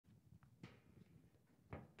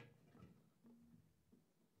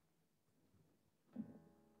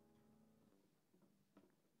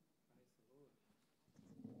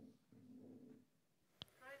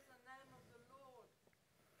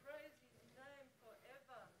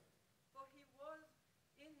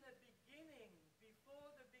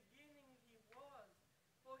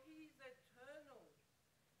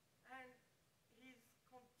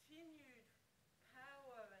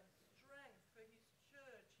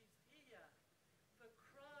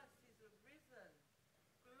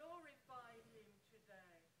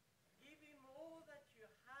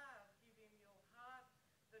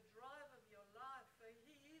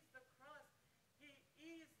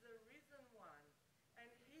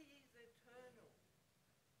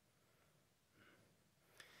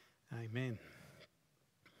Amen.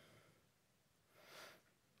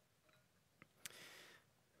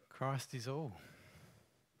 Christ is all.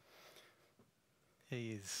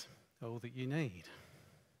 He is all that you need.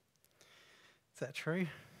 Is that true?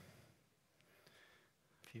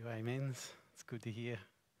 A few amens. It's good to hear.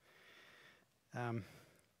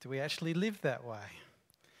 Do we actually live that way?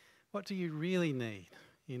 What do you really need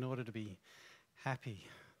in order to be happy,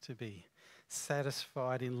 to be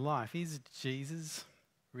satisfied in life? Is Jesus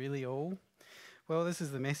really all? Well, this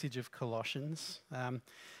is the message of Colossians.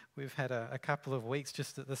 We've had a couple of weeks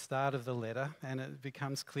just at the start of the letter, and it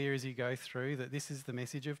becomes clear as you go through that this is the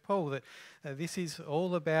message of Paul, that this is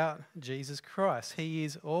all about Jesus Christ. He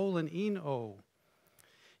is all and in all.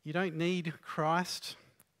 You don't need Christ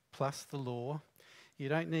plus the law. You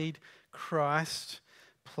don't need Christ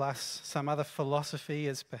plus some other philosophy,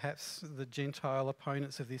 as perhaps the Gentile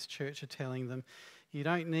opponents of this church are telling them. You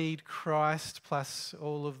don't need Christ plus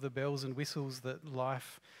all of the bells and whistles that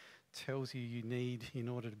life tells you need in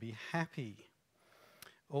order to be happy.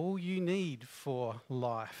 All you need for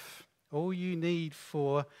life, all you need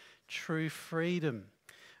for true freedom,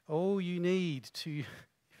 all you need to,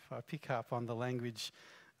 if I pick up on the language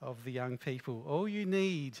of the young people, all you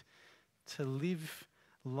need to live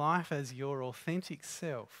life as your authentic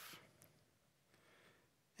self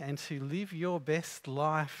and to live your best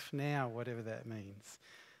life now, whatever that means,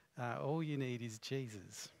 all you need is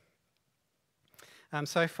Jesus.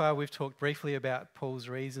 So far we've talked briefly about Paul's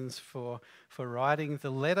reasons for writing the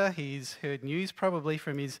letter. He's heard news probably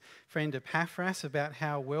from his friend Epaphras about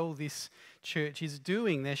how well this church is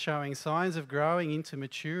doing. They're showing signs of growing into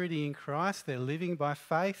maturity in Christ. They're living by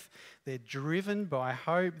faith. They're driven by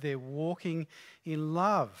hope. They're walking in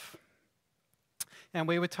love. And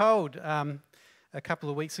we were told a couple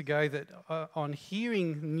of weeks ago that on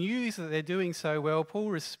hearing news that they're doing so well,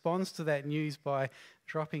 Paul responds to that news by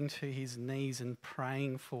dropping to his knees and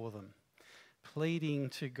praying for them, pleading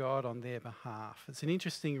to God on their behalf. It's an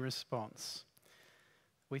interesting response.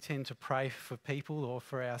 We tend to pray for people or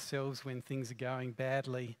for ourselves when things are going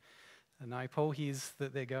badly. No, Paul hears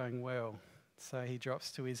that they're going well. So he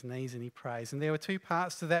drops to his knees and he prays. And there were two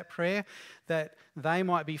parts to that prayer: that they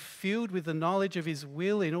might be filled with the knowledge of his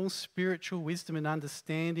will in all spiritual wisdom and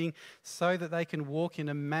understanding, so that they can walk in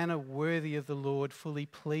a manner worthy of the Lord, fully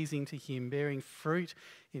pleasing to him, bearing fruit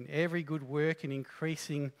in every good work and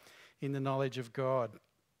increasing in the knowledge of God.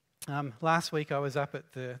 Last week I was up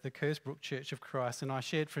at the Kersbrook Church of Christ, and I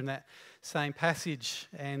shared from that same passage,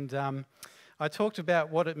 and I talked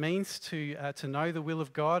about what it means to know the will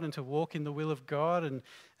of God and to walk in the will of God,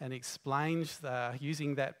 and explained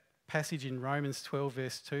using that passage in Romans 12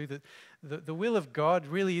 verse 2 that the will of God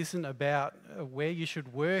really isn't about where you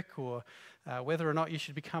should work or whether or not you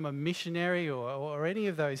should become a missionary or any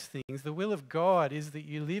of those things. The will of God is that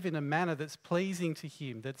you live in a manner that's pleasing to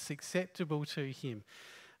him, that's acceptable to him,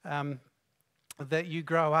 that you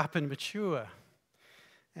grow up and mature.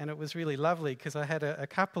 And it was really lovely because I had a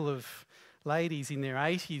couple of ladies in their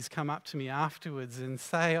 80s come up to me afterwards and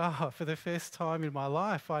say, "Oh, for the first time in my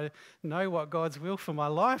life, I know what God's will for my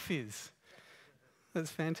life is." That's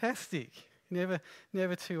fantastic. Never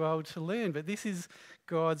too old to learn. But this is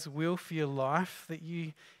God's will for your life, that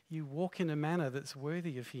you walk in a manner that's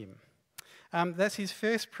worthy of him. That's his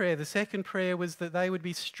first prayer. The second prayer was that they would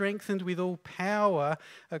be strengthened with all power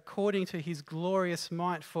according to his glorious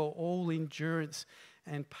might for all endurance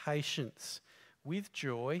and patience, with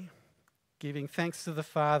joy, giving thanks to the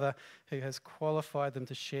Father who has qualified them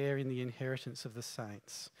to share in the inheritance of the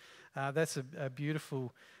saints. That's a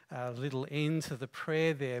beautiful little end to the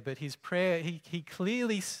prayer there. But his prayer, he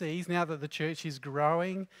clearly sees, now that the church is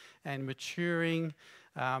growing and maturing,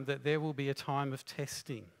 that there will be a time of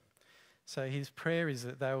testing. So his prayer is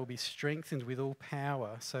that they will be strengthened with all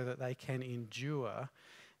power so that they can endure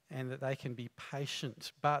and that they can be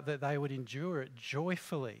patient, but that they would endure it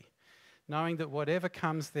joyfully, knowing that whatever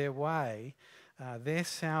comes their way, their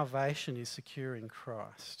salvation is secure in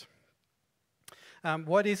Christ.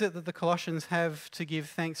 What is it that the Colossians have to give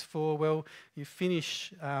thanks for? Well, you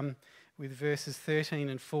finish with verses 13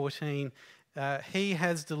 and 14. He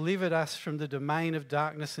has delivered us from the domain of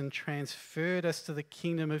darkness and transferred us to the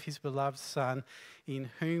kingdom of his beloved Son,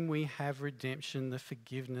 in whom we have redemption, the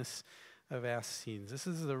forgiveness of our sins. This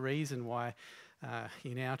is the reason why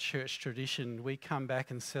in our church tradition we come back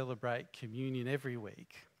and celebrate communion every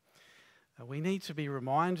week. We need to be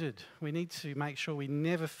reminded. We need to make sure we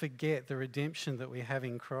never forget the redemption that we have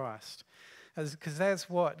in Christ, because that's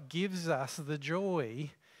what gives us the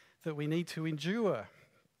joy that we need to endure.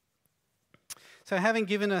 So having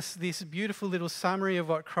given us this beautiful little summary of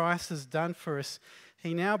what Christ has done for us,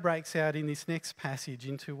 he now breaks out in this next passage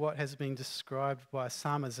into what has been described by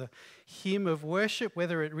some as a hymn of worship.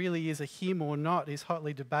 Whether it really is a hymn or not is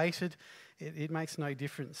hotly debated. It makes no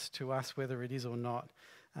difference to us whether it is or not.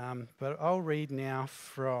 But I'll read now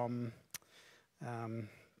from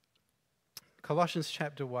Colossians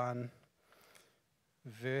chapter 1,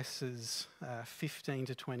 verses 15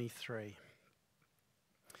 to 23.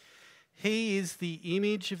 He is the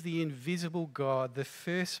image of the invisible God, the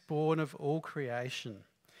firstborn of all creation.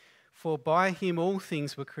 For by him all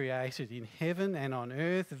things were created, in heaven and on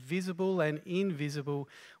earth, visible and invisible,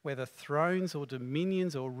 whether thrones or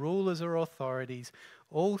dominions or rulers or authorities,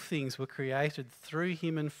 all things were created through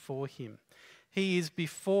him and for him. He is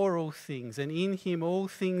before all things, and in him all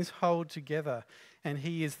things hold together, and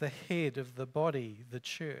he is the head of the body, the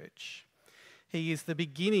church. He is the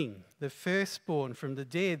beginning, the firstborn from the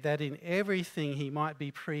dead, that in everything he might be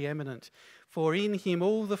preeminent. For in him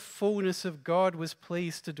all the fullness of God was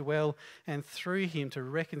pleased to dwell, and through him to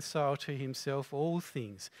reconcile to himself all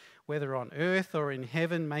things, whether on earth or in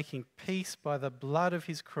heaven, making peace by the blood of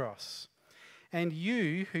his cross. And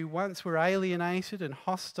you, who once were alienated and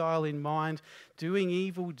hostile in mind, doing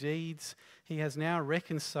evil deeds, he has now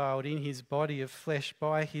reconciled in his body of flesh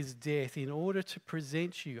by his death, in order to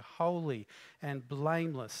present you holy and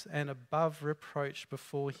blameless and above reproach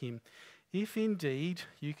before him. If indeed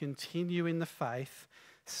you continue in the faith,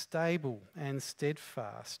 stable and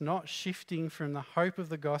steadfast, not shifting from the hope of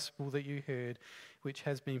the gospel that you heard, which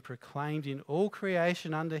has been proclaimed in all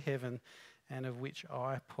creation under heaven, and of which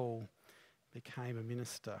I, Paul, became a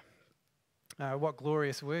minister. What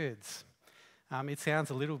glorious words. It sounds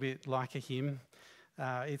a little bit like a hymn.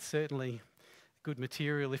 It's certainly good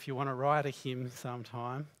material if you want to write a hymn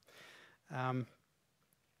sometime.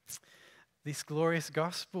 This glorious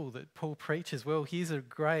gospel that Paul preaches, well, here's a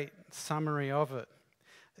great summary of it.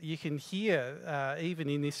 You can hear, even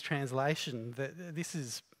in this translation, that this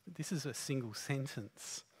is a single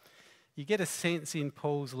sentence. You get a sense in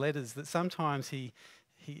Paul's letters that sometimes he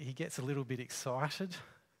gets a little bit excited,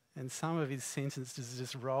 and some of his sentences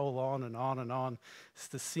just roll on and on and on.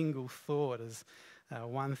 It's a single thought as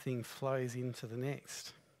one thing flows into the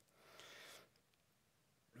next.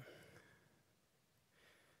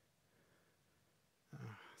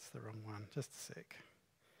 Oh, it's the wrong one. Just a sec.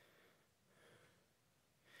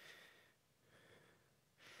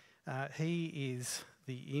 He is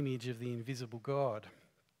the image of the invisible God.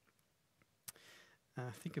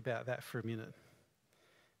 Think about that for a minute.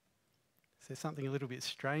 Is there something a little bit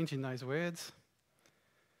strange in those words?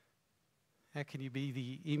 How can you be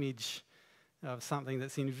the image of something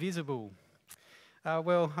that's invisible?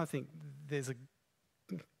 Well, I think there's a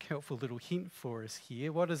helpful little hint for us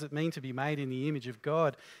here. What does it mean to be made in the image of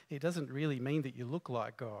God? It doesn't really mean that you look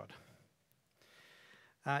like God.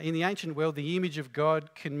 In the ancient world, the image of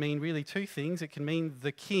God can mean really two things. It can mean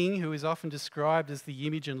the king, who is often described as the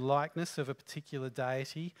image and likeness of a particular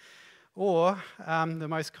deity. Or the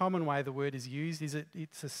most common way the word is used is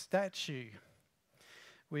it's a statue.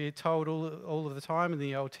 We're told all of the time in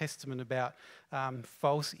the Old Testament about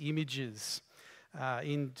false images.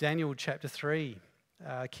 In Daniel chapter 3,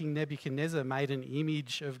 King Nebuchadnezzar made an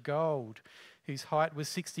image of gold whose height was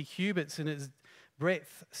 60 cubits and its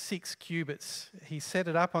breadth 6 cubits. He set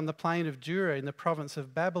it up on the plain of Dura in the province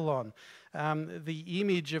of Babylon. The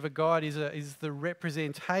image of a god is the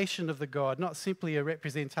representation of the god, not simply a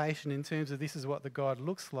representation in terms of this is what the god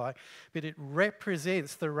looks like, but it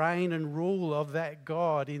represents the reign and rule of that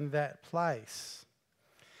god in that place.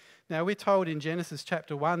 Now, we're told in Genesis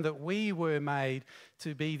chapter 1 that we were made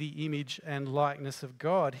to be the image and likeness of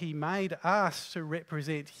God. He made us to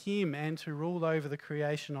represent him and to rule over the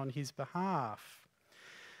creation on his behalf.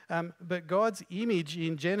 But God's image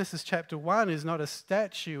in Genesis chapter 1 is not a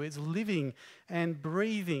statue, it's living and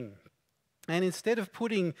breathing. And instead of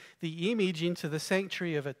putting the image into the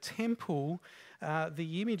sanctuary of a temple,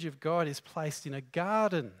 the image of God is placed in a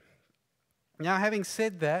garden. Now, having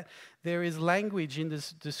said that, there is language in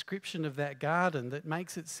this description of that garden that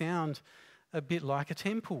makes it sound a bit like a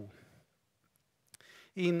temple.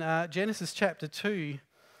 In Genesis chapter 2,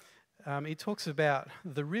 it talks about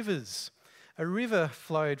the rivers. A river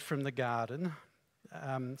flowed from the garden.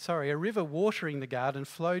 A river watering the garden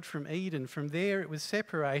flowed from Eden. From there it was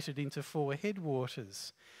separated into 4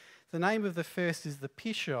 headwaters. The name of the first is the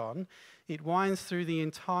Pishon. It winds through the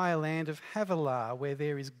entire land of Havilah, where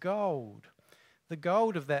there is gold. The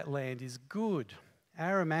gold of that land is good.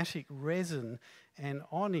 Aromatic resin and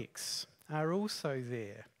onyx are also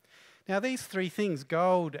there. Now, these 3 things,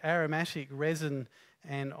 gold, aromatic resin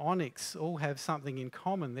and onyx all have something in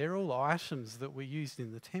common. They're all items that were used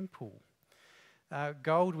in the temple.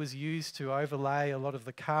 Gold was used to overlay a lot of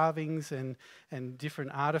the carvings and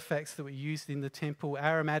different artifacts that were used in the temple.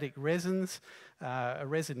 Aromatic resins, a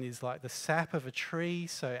resin is like the sap of a tree,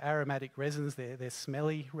 so aromatic resins, they're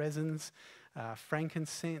smelly resins.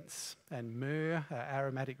 Frankincense and myrrh,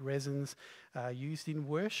 aromatic resins, used in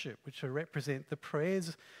worship, which represent the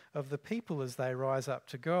prayers of the people as they rise up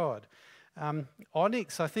to God.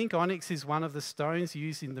 Onyx, I think onyx is one of the stones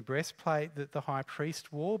used in the breastplate that the high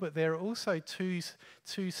priest wore, but there are also two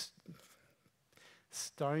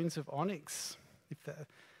stones of onyx.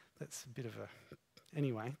 That's a bit of a...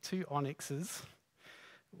 Anyway, two onyxes,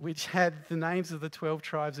 which had the names of the 12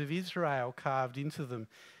 tribes of Israel carved into them,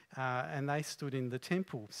 and they stood in the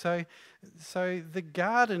temple. So the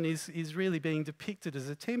garden is really being depicted as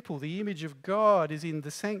a temple. The image of God is in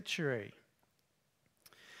the sanctuary.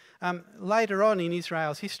 Later on in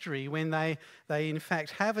Israel's history, when they in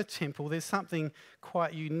fact have a temple, there's something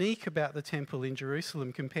quite unique about the temple in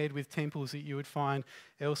Jerusalem compared with temples that you would find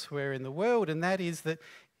elsewhere in the world, and that is that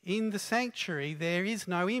in the sanctuary there is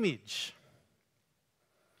no image.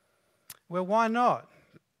 Well, why not?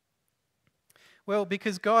 Well,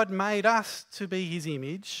 because God made us to be his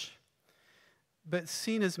image, but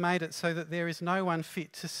sin has made it so that there is no one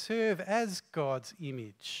fit to serve as God's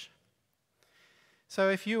image. So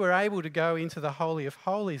if you were able to go into the Holy of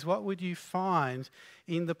Holies, what would you find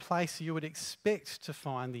in the place you would expect to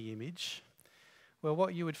find the image? Well,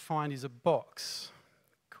 what you would find is a box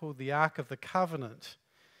called the Ark of the Covenant.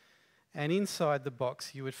 And inside the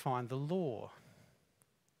box you would find the law.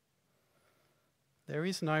 There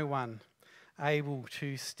is no one able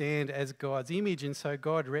to stand as God's image, and so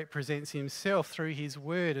God represents himself through his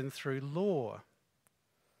word and through law.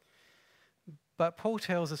 But Paul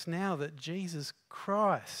tells us now that Jesus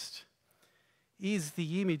Christ is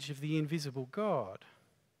the image of the invisible God.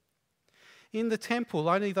 In the temple,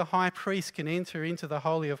 only the high priest can enter into the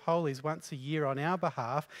Holy of Holies once a year on our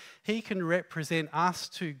behalf. He can represent us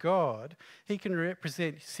to God. He can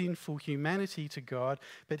represent sinful humanity to God,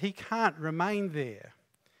 but he can't remain there.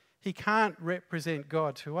 He can't represent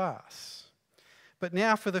God to us. But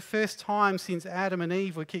now, for the first time since Adam and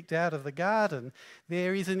Eve were kicked out of the garden,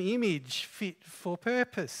 there is an image fit for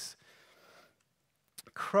purpose.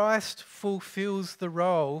 Christ fulfills the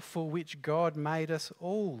role for which God made us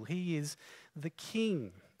all. He is the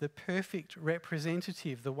King, the perfect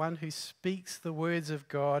representative, the one who speaks the words of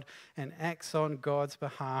God and acts on God's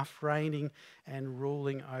behalf, reigning and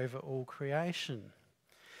ruling over all creation.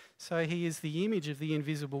 So he is the image of the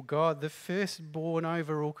invisible God, the firstborn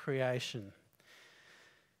over all creation.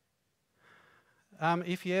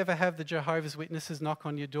 If you ever have the Jehovah's Witnesses knock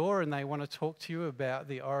on your door and they want to talk to you about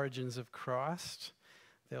the origins of Christ,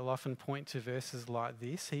 they'll often point to verses like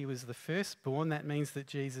this. He was the firstborn. That means that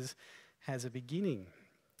Jesus has a beginning.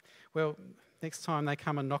 Well, next time they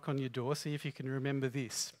come and knock on your door, see if you can remember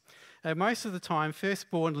this. Most of the time,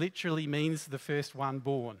 firstborn literally means the first one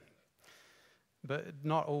born, but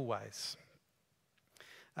not always.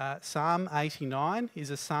 Psalm 89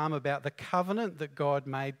 is a psalm about the covenant that God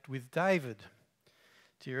made with David.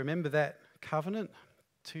 Do you remember that covenant?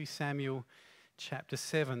 2 Samuel chapter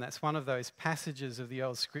 7. That's one of those passages of the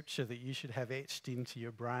old scripture that you should have etched into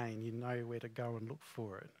your brain. You know where to go and look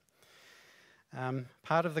for it.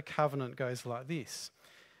 Part of the covenant goes like this.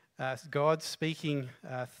 God speaking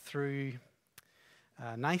through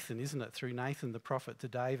Nathan, isn't it? Through Nathan the prophet to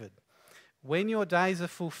David. When your days are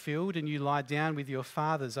fulfilled and you lie down with your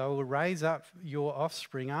fathers, I will raise up your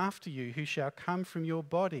offspring after you, who shall come from your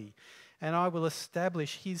body, and I will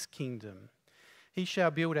establish his kingdom. He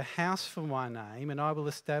shall build a house for my name, and I will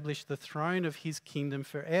establish the throne of his kingdom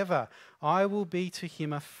forever. I will be to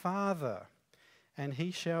him a father, and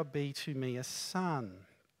he shall be to me a son.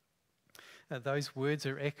 Those words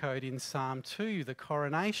are echoed in Psalm 2, the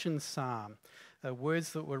coronation psalm.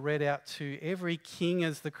 Words that were read out to every king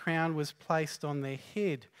as the crown was placed on their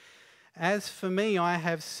head. As for me, I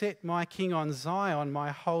have set my king on Zion, my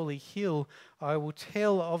holy hill. I will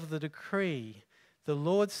tell of the decree. The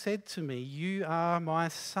Lord said to me, you are my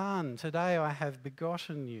son. Today I have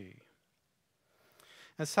begotten you.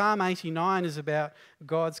 Now, Psalm 89 is about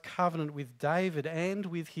God's covenant with David and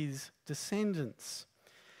with his descendants.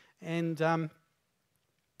 And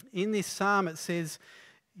in this psalm it says,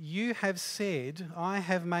 you have said, I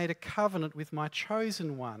have made a covenant with my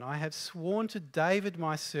chosen one. I have sworn to David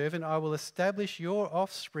my servant, I will establish your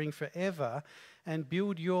offspring forever and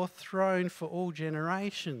build your throne for all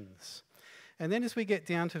generations. And then as we get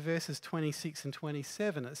down to verses 26 and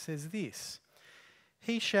 27, it says this,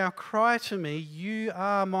 he shall cry to me, you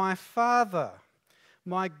are my father.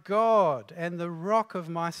 my God and the rock of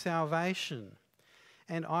my salvation,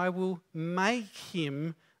 and I will make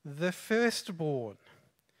him the firstborn,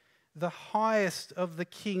 the highest of the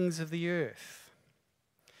kings of the earth.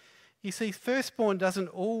 You see, firstborn doesn't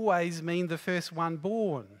always mean the first one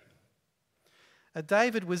born.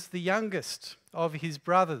 David was the youngest of his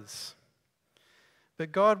brothers,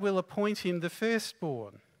 but God will appoint him the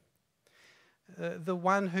firstborn, the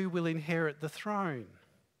one who will inherit the throne,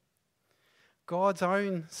 God's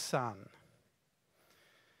own son.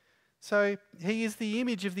 So he is the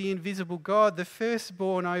image of the invisible God, the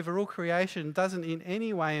firstborn over all creation. Doesn't in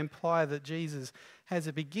any way imply that Jesus has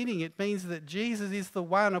a beginning. It means that Jesus is the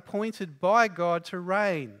one appointed by God to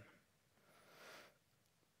reign.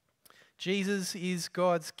 Jesus is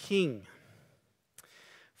God's king.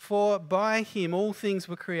 For by him all things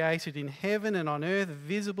were created in heaven and on earth,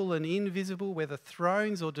 visible and invisible, whether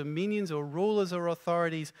thrones or dominions or rulers or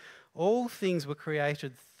authorities. All things were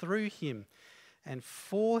created through him and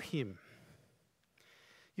for him.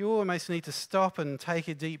 You almost need to stop and take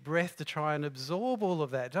a deep breath to try and absorb all of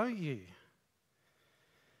that, don't you?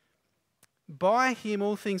 By him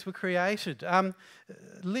all things were created.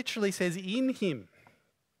 Literally says in him.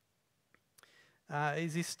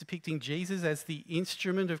 Is this depicting Jesus as the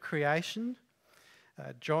instrument of creation?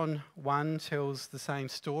 John 1 tells the same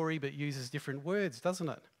story but uses different words, doesn't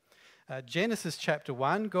it? Genesis chapter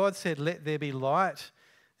 1, God said, "Let there be light,"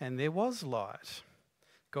 and there was light.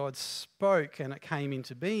 God spoke and it came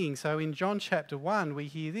into being. So in John chapter 1, we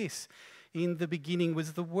hear this: "In the beginning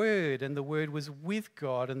was the Word, and the Word was with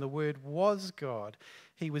God, and the Word was God.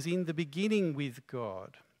 He was in the beginning with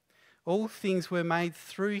God. All things were made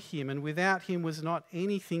through him, and without him was not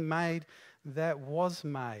anything made that was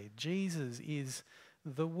made." Jesus is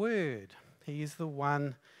the Word. He is the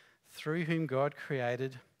one through whom God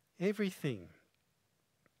created everything.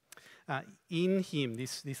 In him,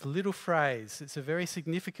 this little phrase, it's a very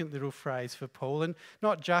significant little phrase for Paul, and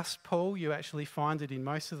not just Paul, you actually find it in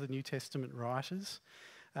most of the New Testament writers.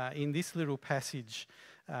 In this little passage,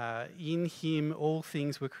 in him all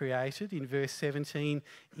things were created. In verse 17,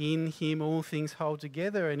 in him all things hold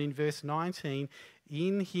together. And in verse 19,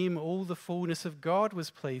 in him all the fullness of God was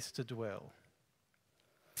pleased to dwell.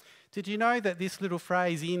 Did you know that this little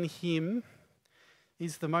phrase, in him,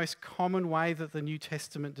 is the most common way that the New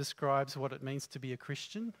Testament describes what it means to be a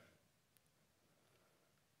Christian?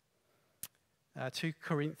 2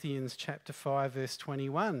 Corinthians chapter 5 verse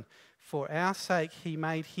 21. "For our sake he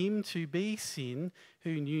made him to be sin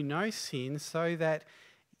who knew no sin, so that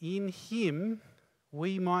in him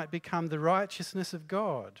we might become the righteousness of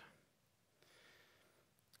God."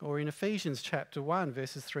 Or in Ephesians chapter 1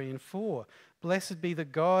 verses 3 and 4. "Blessed be the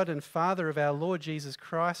God and Father of our Lord Jesus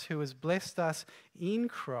Christ, who has blessed us in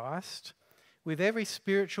Christ with every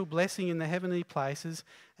spiritual blessing in the heavenly places,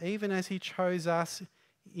 even as he chose us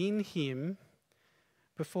in him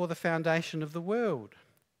before the foundation of the world,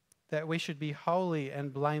 that we should be holy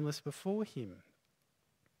and blameless before him."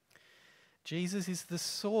 Jesus is the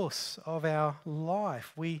source of our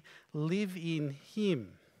life. We live in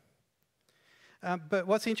him. But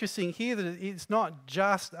what's interesting here, that it's not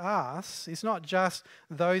just us, it's not just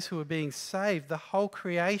those who are being saved. The whole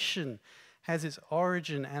creation has its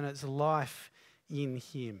origin and its life in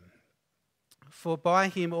him. "For by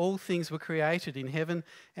him all things were created in heaven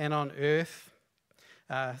and on earth."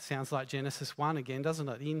 Sounds like Genesis 1 again, doesn't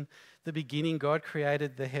it? In the beginning, God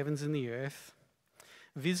created the heavens and the earth.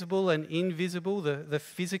 Visible and invisible, the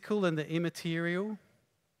physical and the immaterial.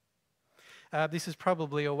 This is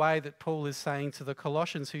probably a way that Paul is saying to the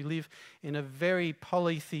Colossians, who live in a very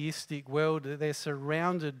polytheistic world, that they're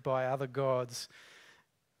surrounded by other gods.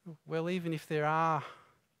 Well, even if there are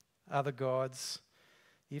other gods,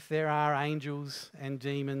 if there are angels and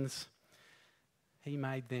demons, he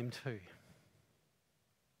made them too.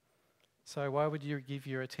 So why would you give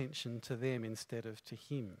your attention to them instead of to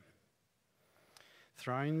him?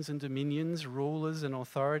 Thrones and dominions, rulers and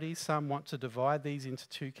authorities. Some want to divide these into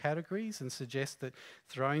two categories and suggest that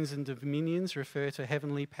thrones and dominions refer to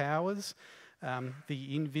heavenly powers,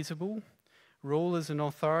 the invisible. Rulers and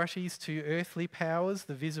authorities to earthly powers,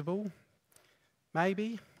 the visible.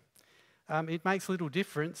 Maybe. It makes little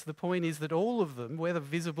difference. The point is that all of them, whether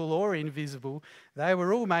visible or invisible, they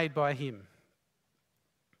were all made by him.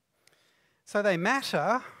 So they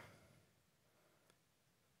matter.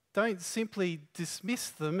 Don't simply dismiss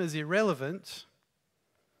them as irrelevant,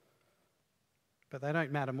 but they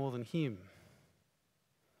don't matter more than him.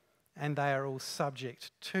 And they are all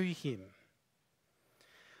subject to him.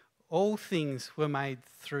 All things were made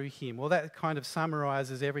through him. Well, that kind of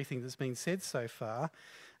summarises everything that's been said so far,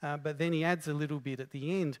 but then he adds a little bit at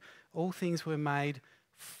the end. All things were made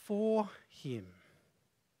for him.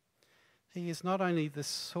 He is not only the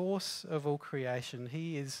source of all creation,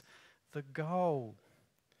 he is the goal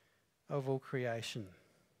of all creation.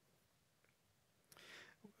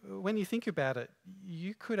 When you think about it,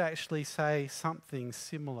 you could actually say something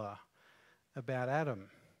similar about Adam.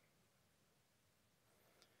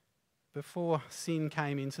 Before sin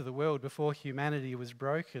came into the world, before humanity was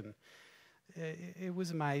broken, it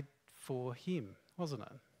was made for him, wasn't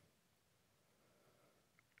it?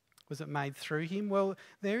 Was it made through him? Well,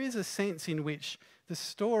 there is a sense in which the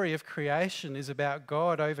story of creation is about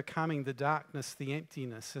God overcoming the darkness, the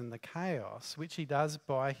emptiness and the chaos, which he does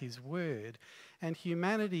by his word. And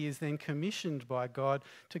humanity is then commissioned by God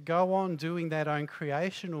to go on doing that own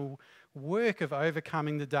creational work of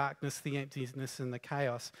overcoming the darkness, the emptiness and the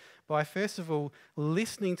chaos by first of all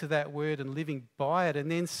listening to that word and living by it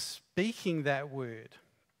and then speaking that word.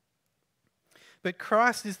 But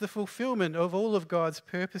Christ is the fulfillment of all of God's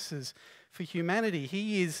purposes for humanity.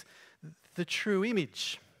 He is the true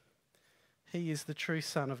image. He is the true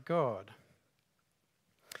Son of God.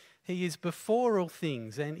 He is before all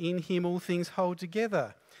things, and in him all things hold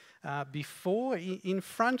together. Before, in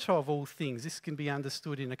front of all things. This can be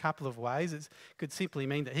understood in a couple of ways. It could simply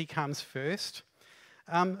mean that he comes first.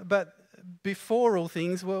 But before all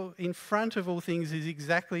things, well, in front of all things is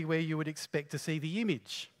exactly where you would expect to see the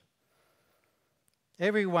image.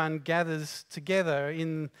 Everyone gathers together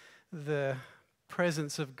in the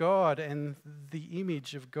presence of God, and the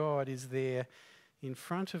image of God is there in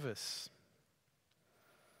front of us.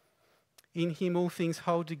 In him all things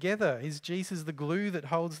hold together. Is Jesus the glue that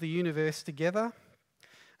holds the universe together?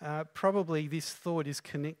 Probably this thought is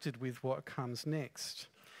connected with what comes next.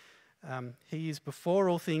 He is before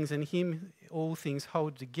all things, and him all things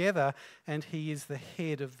hold together, and he is the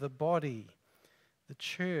head of the body, the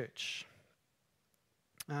church.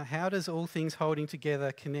 How does all things holding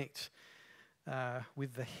together connect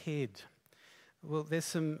with the head? Well, there's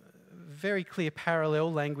some very clear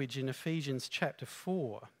parallel language in Ephesians chapter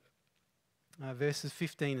 4. Verses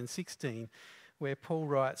 15 and 16, where Paul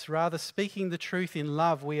writes, "Rather, speaking the truth in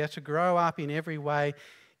love, we are to grow up in every way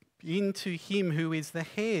into him who is the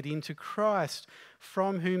head, into Christ,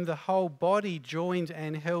 from whom the whole body, joined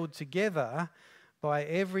and held together by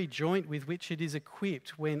every joint with which it is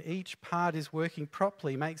equipped, when each part is working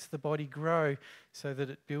properly, makes the body grow so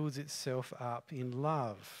that it builds itself up in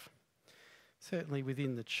love." Certainly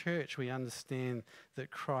within the church, we understand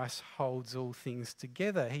that Christ holds all things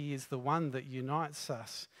together. He is the one that unites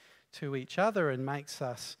us to each other and makes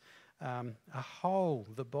us a whole,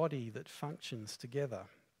 the body that functions together.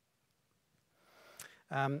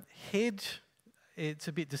 Head, it's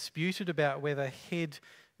a bit disputed about whether head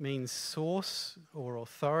means source or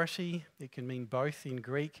authority. It can mean both in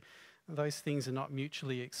Greek. Those things are not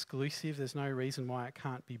mutually exclusive. There's no reason why it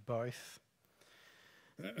can't be both.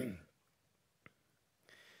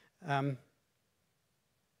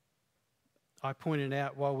 I pointed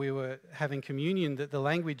out while we were having communion that the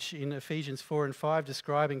language in Ephesians 4 and 5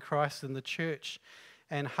 describing Christ and the church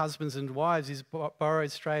and husbands and wives is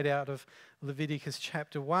borrowed straight out of Leviticus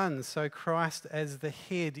chapter 1. So Christ as the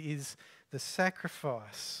head is the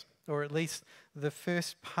sacrifice, or at least the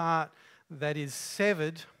first part that is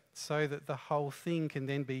severed so that the whole thing can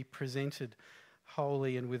then be presented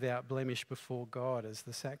holy and without blemish before God as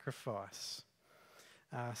the sacrifice.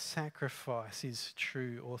 Sacrifice is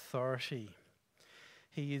true authority.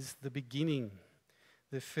 He is the beginning,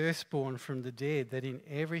 the firstborn from the dead, that in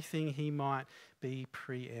everything he might be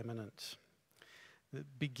preeminent. The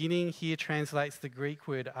beginning here translates the Greek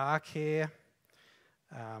word arche.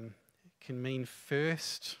 It can mean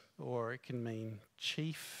first, or it can mean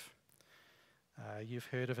chief. You've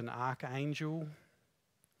heard of an archangel.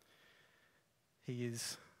 He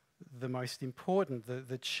is the most important,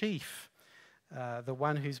 the chief. The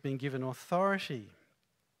one who's been given authority.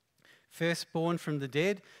 Firstborn from the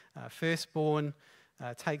dead. Firstborn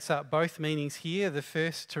takes up both meanings here. The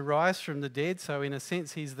first to rise from the dead, so in a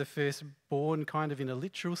sense he's the firstborn, kind of in a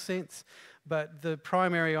literal sense. But the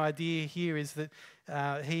primary idea here is that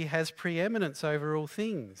he has preeminence over all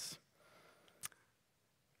things.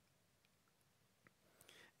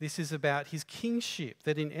 This is about his kingship,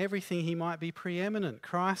 that in everything he might be preeminent.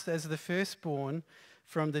 Christ as the firstborn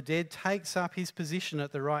from the dead takes up his position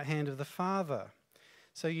at the right hand of the Father.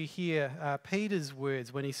 So you hear Peter's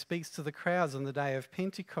words when he speaks to the crowds on the day of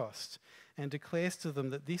Pentecost and declares to them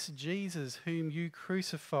that this Jesus whom you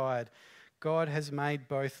crucified, God has made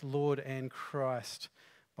both Lord and Christ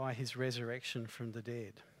by his resurrection from the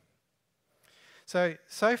dead. So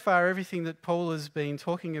far everything that Paul has been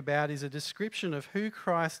talking about is a description of who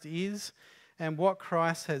Christ is and what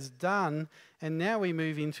Christ has done. And now we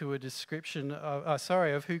move into a description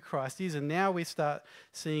of who Christ is. And now we start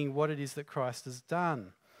seeing what it is that Christ has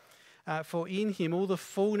done. For in him all the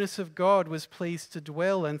fullness of God was pleased to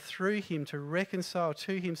dwell, and through him to reconcile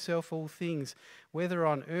to himself all things, whether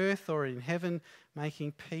on earth or in heaven,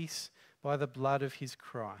 making peace by the blood of his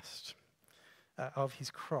cross.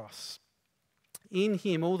 In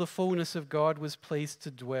him all the fullness of God was pleased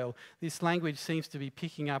to dwell. This language seems to be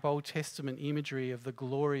picking up Old Testament imagery of the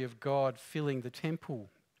glory of God filling the temple.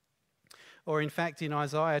 Or in fact, in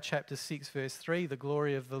Isaiah chapter 6 verse 3, the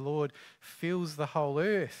glory of the Lord fills the whole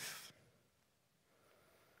earth.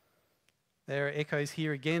 There are echoes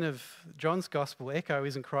here again of John's Gospel. Echo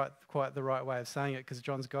isn't quite the right way of saying it because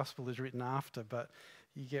John's Gospel is written after, but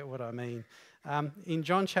you get what I mean. In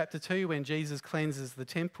John chapter 2, when Jesus cleanses the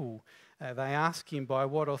temple, they ask him, "By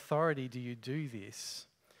what authority do you do this?"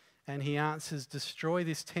 And he answers, "Destroy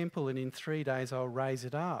this temple and in 3 days I'll raise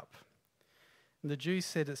it up." And the Jews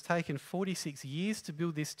said, "It's taken 46 years to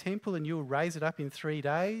build this temple and you'll raise it up in 3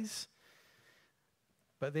 days?"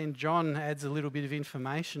 But then John adds a little bit of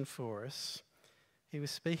information for us. He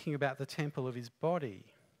was speaking about the temple of his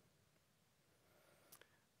body.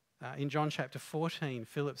 In John chapter 14,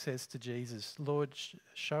 Philip says to Jesus, "Lord,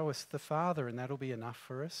 show us the Father and that'll be enough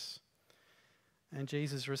for us." And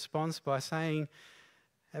Jesus responds by saying,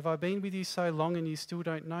 "Have I been with you so long and you still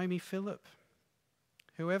don't know me, Philip?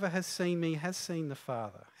 Whoever has seen me has seen the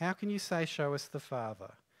Father. How can you say, 'Show us the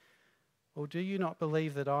Father'? Or do you not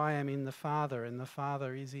believe that I am in the Father and the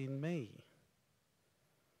Father is in me?"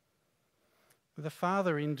 The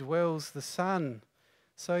Father indwells the Son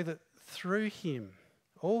so that through him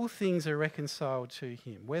all things are reconciled to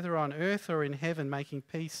him, whether on earth or in heaven, making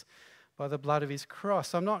peace by the blood of his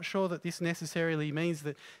cross. I'm not sure that this necessarily means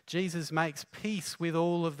that Jesus makes peace with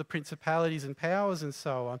all of the principalities and powers and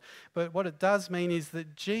so on. But what it does mean is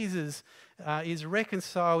that Jesus is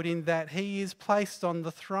reconciled in that he is placed on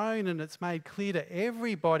the throne, and it's made clear to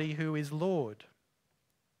everybody who is Lord.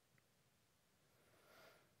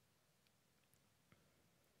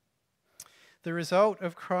 The result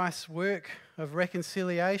of Christ's work of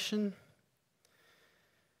reconciliation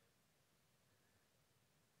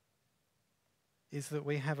is that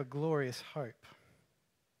we have a glorious hope.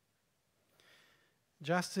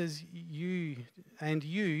 Just as you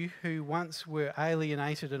who once were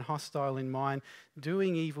alienated and hostile in mind,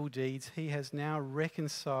 doing evil deeds, he has now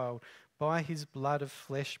reconciled by his blood of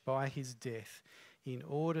flesh, by his death, in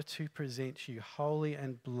order to present you holy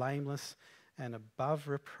and blameless and above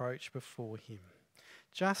reproach before him.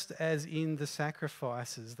 Just as in the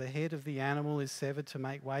sacrifices, the head of the animal is severed to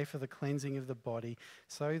make way for the cleansing of the body,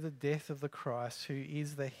 so the death of the Christ, who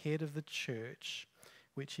is the head of the church,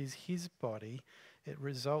 which is his body, it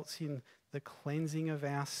results in the cleansing of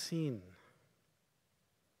our sin.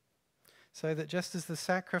 So that just as the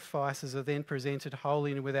sacrifices are then presented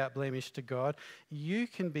holy and without blemish to God, you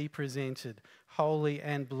can be presented holy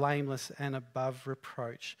and blameless and above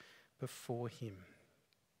reproach before him.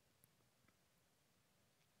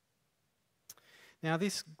 Now,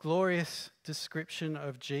 this glorious description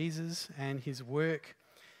of Jesus and his work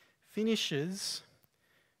finishes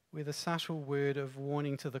with a subtle word of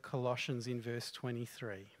warning to the Colossians in verse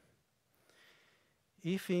 23.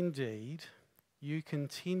 If indeed you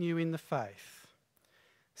continue in the faith,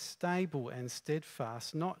 stable and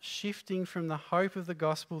steadfast, not shifting from the hope of the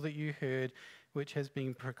gospel that you heard, which has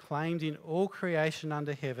been proclaimed in all creation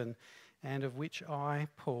under heaven, and of which I,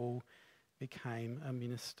 Paul, became a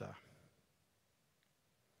minister.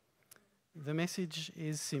 The message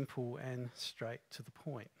is simple and straight to the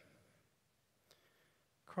point.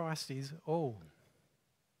 Christ is all.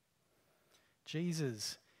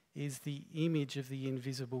 Jesus is the image of the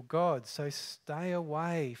invisible God, so stay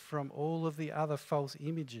away from all of the other false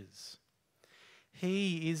images.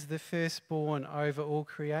 He is the firstborn over all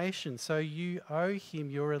creation, so you owe him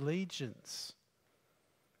your allegiance.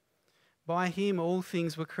 By him all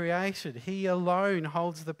things were created. He alone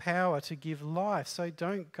holds the power to give life, so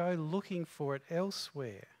don't go looking for it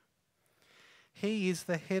elsewhere. He is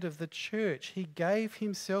the head of the church. He gave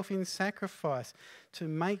himself in sacrifice to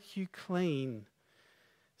make you clean,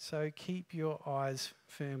 so keep your eyes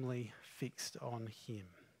firmly fixed on him.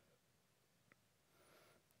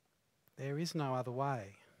 There is no other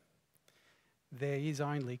way. There is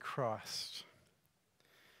only Christ.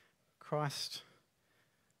 Christ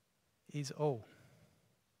is all.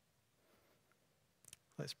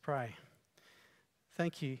 Let's pray.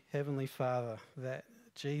 Thank you, Heavenly Father, that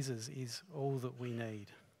Jesus is all that we need.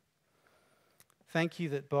 Thank you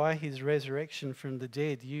that by his resurrection from the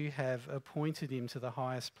dead, you have appointed him to the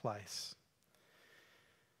highest place.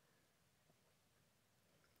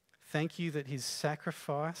 Thank you that his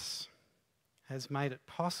sacrifice has made it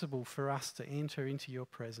possible for us to enter into your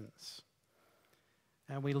presence.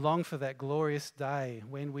 And we long for that glorious day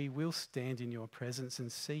when we will stand in your presence and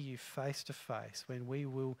see you face to face, when we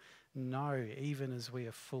will know even as we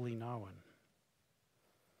are fully known.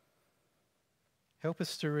 Help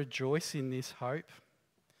us to rejoice in this hope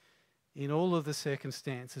in all of the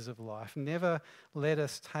circumstances of life. Never let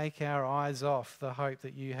us take our eyes off the hope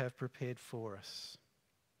that you have prepared for us.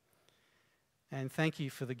 And thank you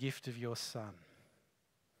for the gift of your Son,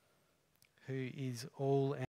 who is all